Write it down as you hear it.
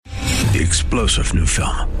the explosive new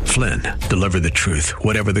film, Flynn, Deliver the Truth,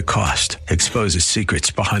 Whatever the Cost, exposes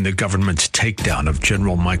secrets behind the government's takedown of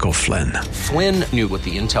General Michael Flynn. Flynn knew what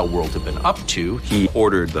the intel world had been up to. He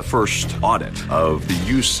ordered the first audit of the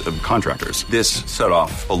use of contractors. This set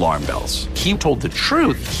off alarm bells. He told the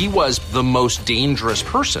truth. He was the most dangerous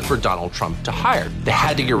person for Donald Trump to hire. They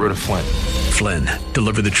had to get rid of Flynn. Flynn,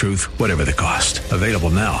 Deliver the Truth, Whatever the Cost. Available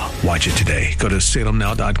now. Watch it today. Go to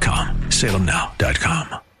salemnow.com.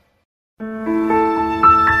 salemnow.com.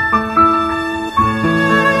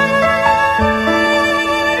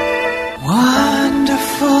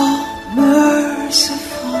 Wonderful,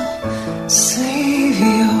 merciful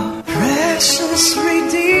Savior, precious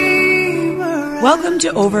Redeemer. Welcome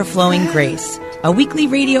to Overflowing Grace, a weekly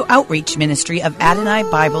radio outreach ministry of Adonai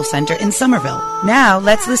Bible Center in Somerville. Now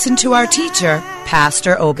let's listen to our teacher,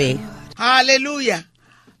 Pastor Obi. Hallelujah.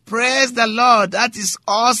 Praise the Lord. That is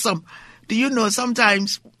awesome. Do you know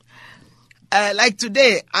sometimes, like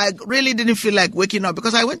today, I really didn't feel like waking up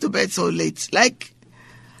because I went to bed so late. Like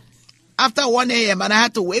after 1 a.m. and I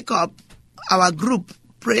had to wake up. Our group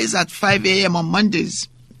prays at 5 a.m. on Mondays.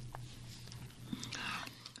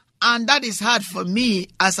 And that is hard for me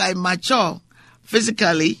as I mature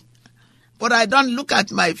physically. But I don't look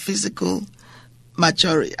at my physical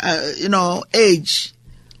maturity, age.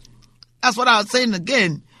 That's what I was saying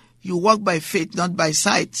again. You walk by faith, not by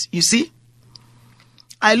sight. You see?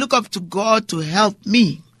 I look up to God to help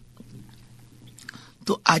me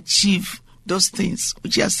to achieve those things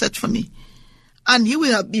which He has set for me. And He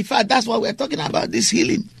will help me. In fact, that's what we're talking about, this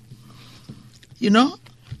healing. You know?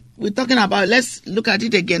 We're talking about, let's look at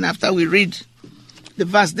it again after we read the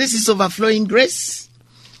verse. This is Overflowing Grace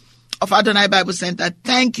of Adonai Bible Center.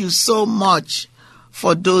 Thank you so much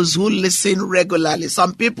for those who listen regularly.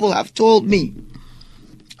 Some people have told me,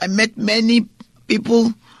 I met many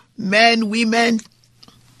people, men, women,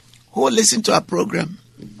 who listen to our program.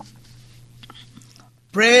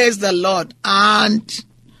 Praise the Lord. And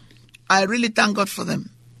I really thank God for them.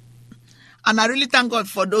 And I really thank God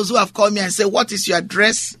for those who have called me and said, what is your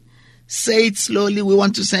address? Say it slowly. We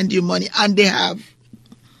want to send you money. And they have.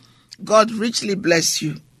 God richly bless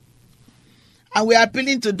you. And we are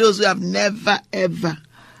appealing to those who have never, ever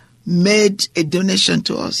made a donation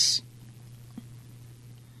to us.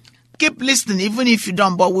 Keep listening, even if you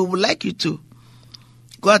don't, but we would like you to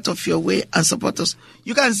go out of your way and support us.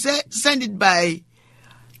 You can send it by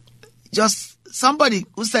just somebody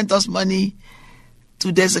who sent us money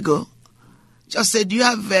 2 days ago. Just say, do you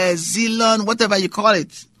have Zilon, whatever you call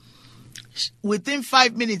it? Within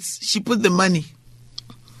 5 minutes, she put the money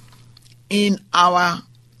in our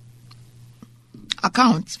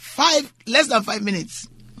account. Less than 5 minutes.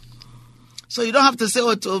 So you don't have to say,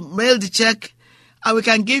 to mail the check, and we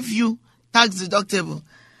can give you tax deductible.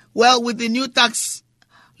 Well, with the new tax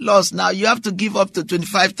laws now, you have to give up to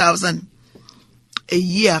 25,000 a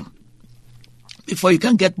year before you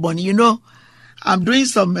can get money. You know, I'm doing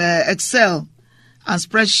some Excel and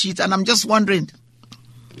spreadsheet, and I'm just wondering,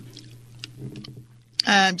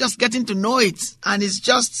 just getting to know it, and it's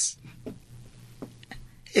just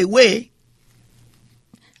a way.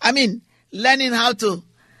 I mean, learning how to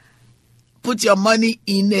put your money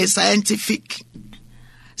in a scientific,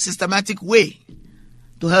 systematic way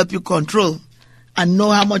to help you control and know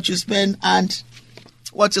how much you spend and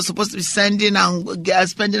what you're supposed to be sending and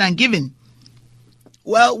spending and giving.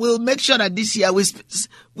 Well, we'll make sure that this year we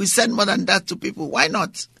send more than that to people. Why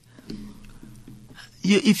not?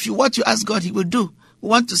 What you ask God, He will do. We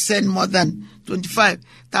want to send more than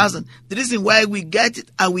 25,000. The reason why we get it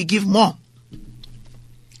and we give more.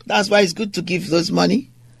 That's why it's good to give those money,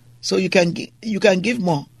 so you can give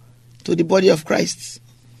more to the body of Christ.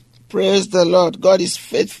 Praise the Lord. God is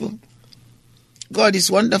faithful. God is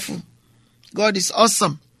wonderful. God is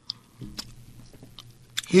awesome.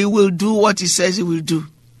 He will do what He says He will do.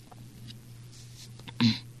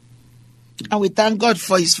 And we thank God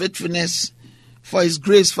for His faithfulness, for His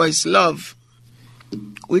grace, for His love.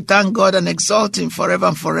 We thank God and exalt Him forever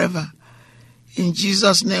and forever. In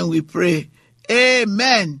Jesus' name we pray.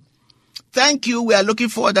 Amen. Thank you. We are looking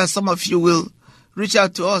forward that some of you will reach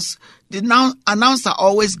out to us. The announcer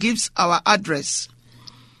always gives our address.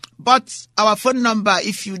 But our phone number,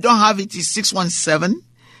 if you don't have it, is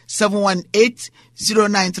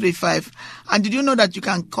 617-718-0935. And did you know that you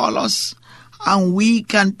can call us and we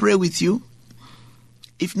can pray with you?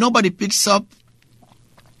 If nobody picks up,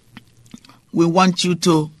 we want you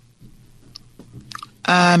to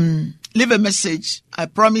leave a message. I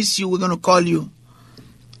promise you we're going to call you.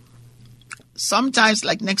 Sometimes,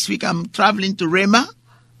 like next week, I'm traveling to Rema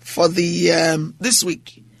for this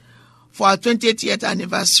week for our 28th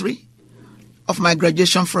anniversary. of my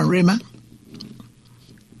graduation from Rhema.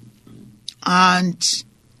 And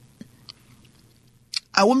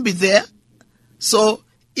I won't be there. So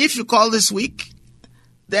if you call this week,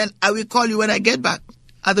 then I will call you when I get back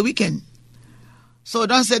at the weekend. So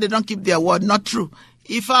don't say they don't keep their word. Not true.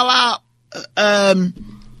 If our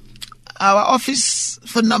office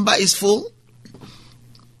phone number is full,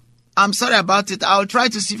 I'm sorry about it. I'll try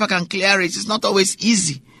to see if I can clear it. It's not always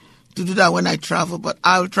easy to do that when I travel, but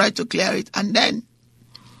I'll try to clear it. And then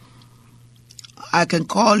I can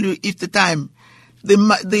call you if the time, the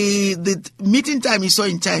meeting time is so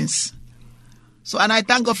intense. So, and I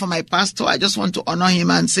thank God for my pastor. I just want to honor him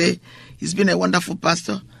and say he's been a wonderful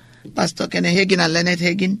pastor. Pastor Kenneth Hagin and Leonard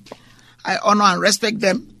Hagin. I honor and respect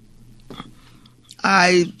them.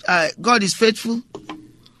 God is faithful.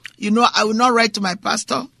 You know, I will not write to my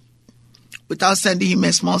pastor without sending him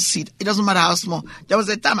a small seed. It doesn't matter how small. There was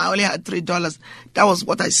a time I only had $3. That was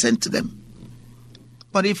what I sent to them.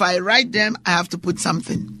 But if I write them, I have to put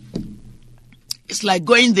something. It's like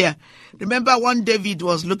going there. Remember when David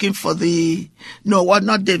was looking for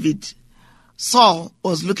not David. Saul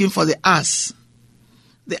was looking for the ass,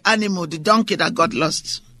 the animal, the donkey that got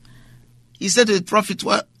lost. He said to the prophet,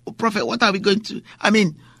 what are we going to,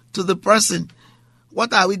 to the person,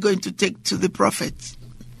 what are we going to take to the prophet?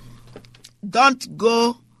 Don't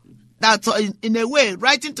go, in a way,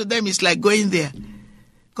 writing to them is like going there.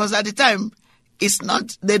 Because at the time,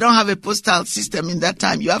 they don't have a postal system in that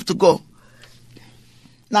time. You have to go.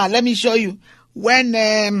 Now, let me show you. When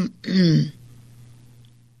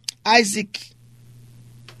Isaac,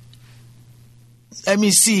 let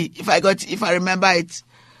me see if I remember it.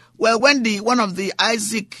 Well, when one of the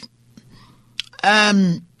Isaac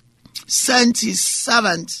sent his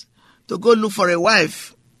servant to go look for a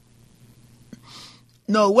wife.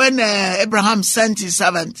 No, when Abraham sent his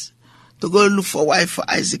servant to go look for a wife for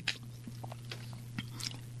Isaac,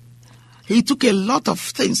 he took a lot of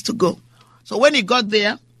things to go. So when he got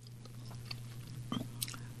there,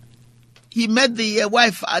 he met the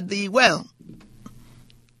wife at the well.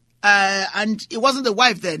 And it wasn't the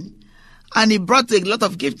wife then. And he brought a lot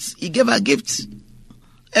of gifts. He gave her gifts.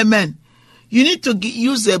 Amen. You need to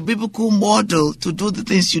use a biblical model to do the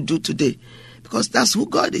things you do today. Because that's who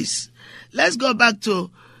God is. Let's go back to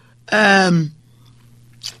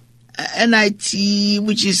NIT,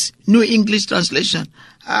 which is New English Translation.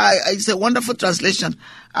 It's a wonderful translation.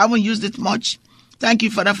 I haven't used it much. Thank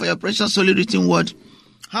you, Father, for your precious holy written word.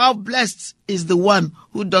 How blessed is the one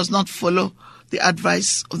who does not follow the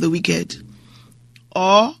advice of the wicked,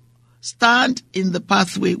 or stand in the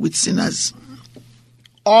pathway with sinners,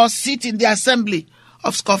 or sit in the assembly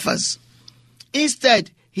of scoffers. Instead,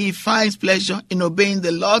 he finds pleasure in obeying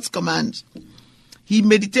the Lord's commands. He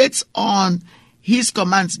meditates on his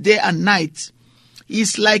commands day and night. He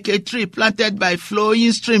is like a tree planted by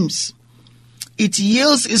flowing streams. It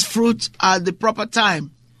yields its fruit at the proper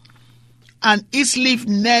time, and its leaf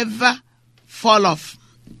never fall off.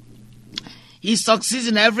 He succeeds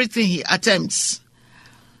in everything he attempts.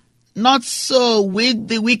 Not so with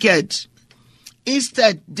the wicked.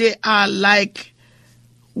 Instead, they are like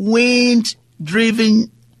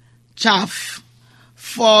wind-driven chaff.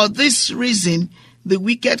 For this reason, the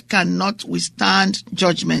wicked cannot withstand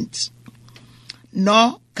judgment,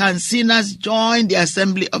 nor can sinners join the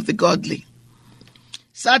assembly of the godly.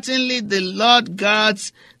 Certainly, the Lord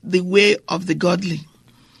guards the way of the godly,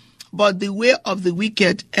 but the way of the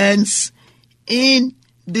wicked ends in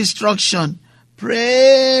destruction.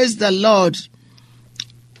 Praise the Lord.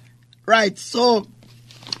 Right, so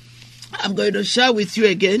I'm going to share with you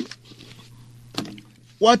again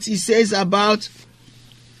what he says about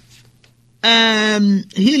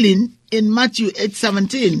healing in Matthew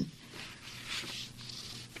 8:17.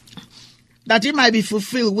 That it might be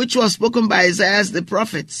fulfilled, which was spoken by Isaiah the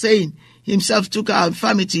prophet, saying, himself took our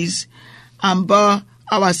infirmities and bore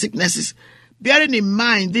our sicknesses. Bearing in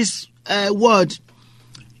mind this word,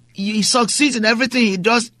 he succeeds in everything he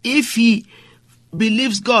does if he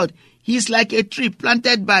believes God. He's like a tree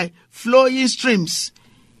planted by flowing streams.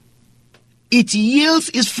 It yields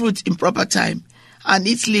its fruit in proper time, and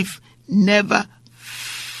its leaf never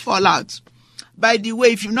fall out. By the way,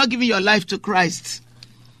 if you've not given your life to Christ,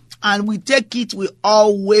 and we take it, we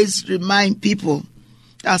always remind people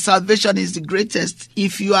that salvation is the greatest.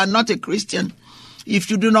 If you are not a Christian,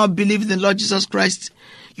 if you do not believe in the Lord Jesus Christ,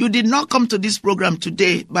 you did not come to this program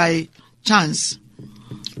today by chance.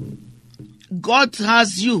 God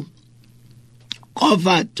has you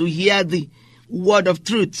covered to hear the word of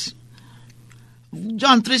truth.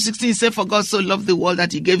 John 3:16 says, for God so loved the world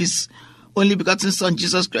that he gave his only begotten Son,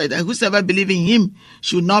 Jesus Christ, that whosoever believes in him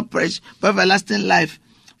should not perish, but everlasting life.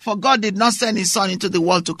 For God did not send his son into the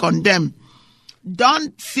world to condemn.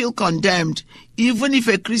 Don't feel condemned, even if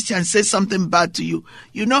a Christian says something bad to you.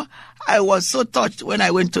 You know, I was so touched when I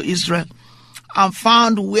went to Israel and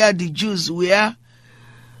found where the Jews were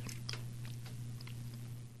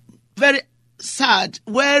very sad,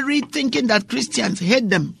 very thinking that Christians hate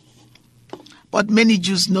them. But many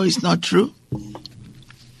Jews know it's not true.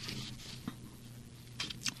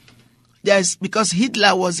 Because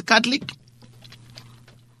Hitler was Catholic,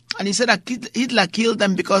 and he said that Hitler killed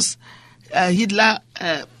them because Hitler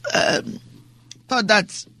thought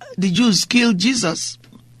that the Jews killed Jesus.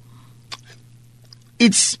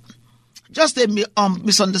 It's just a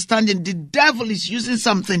misunderstanding. The devil is using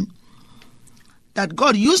something that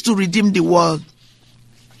God used to redeem the world.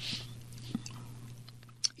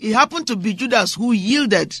 It happened to be Judas who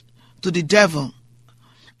yielded to the devil.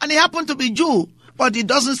 And he happened to be Jew, but it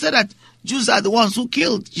doesn't say that Jews are the ones who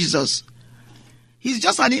killed Jesus. He's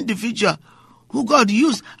just an individual who God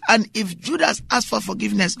used. And if Judas asked for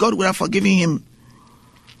forgiveness, God would have forgiven him.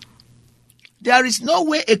 There is no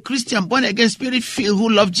way a Christian born again spirit-filled who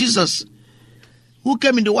loved Jesus, who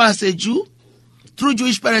came in the world as a Jew, through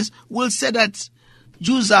Jewish parents, will say that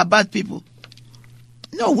Jews are bad people.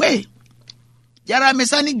 No way. There are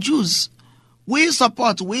Messianic Jews. We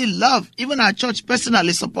support, we love, even our church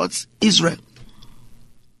personally supports Israel.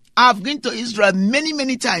 I've been to Israel many,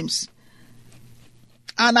 many times.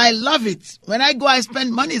 And I love it. When I go, I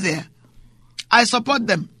spend money there. I support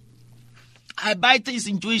them. I buy things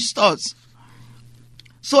in Jewish stores.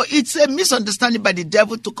 So it's a misunderstanding by the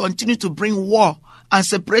devil to continue to bring war and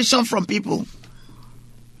separation from people.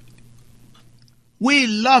 We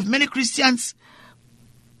love, many Christians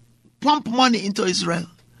pump money into Israel.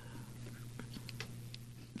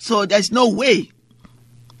 So there's no way.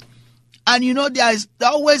 And you know, there's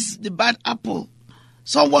always the bad apple.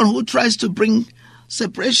 Someone who tries to bring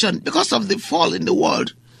separation because of the fall in the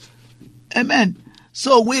world. Amen.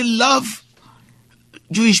 So we love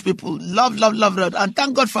Jewish people. Love. And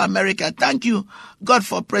thank God for America. Thank you, God,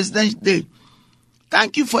 for President's Day.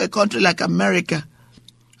 Thank you for a country like America.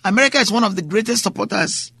 America is one of the greatest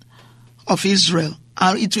supporters of Israel.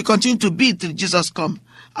 And it will continue to be till Jesus comes.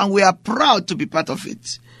 And we are proud to be part of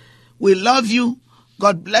it. We love you.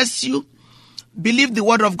 God bless you. Believe the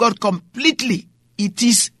word of God completely. It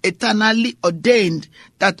is eternally ordained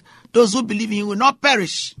that those who believe in him will not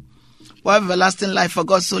perish, but have everlasting life. For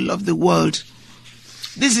God so loved the world.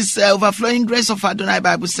 This is Overflowing Grace of Adonai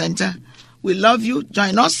Bible Center. We love you.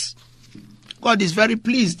 Join us. God is very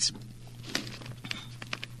pleased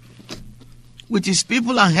with his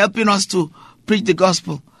people and helping us to preach the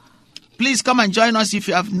gospel. Please come and join us if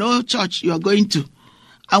you have no church you are going to.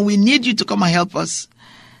 And we need you to come and help us.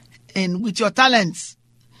 And with your talents,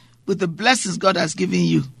 with the blessings God has given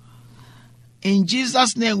you. In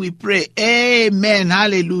Jesus' name we pray. Amen.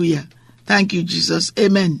 Hallelujah. Thank you, Jesus.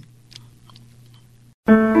 Amen.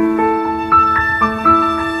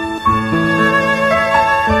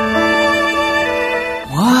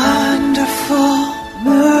 Wonderful,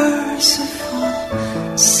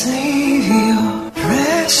 merciful Savior,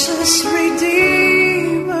 precious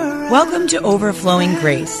Redeemer. Welcome to Overflowing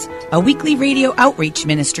Grace, a weekly radio outreach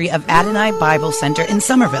ministry of Adonai Bible Center in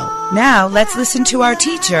Somerville. Now let's listen to our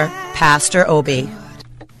teacher, Pastor Obi.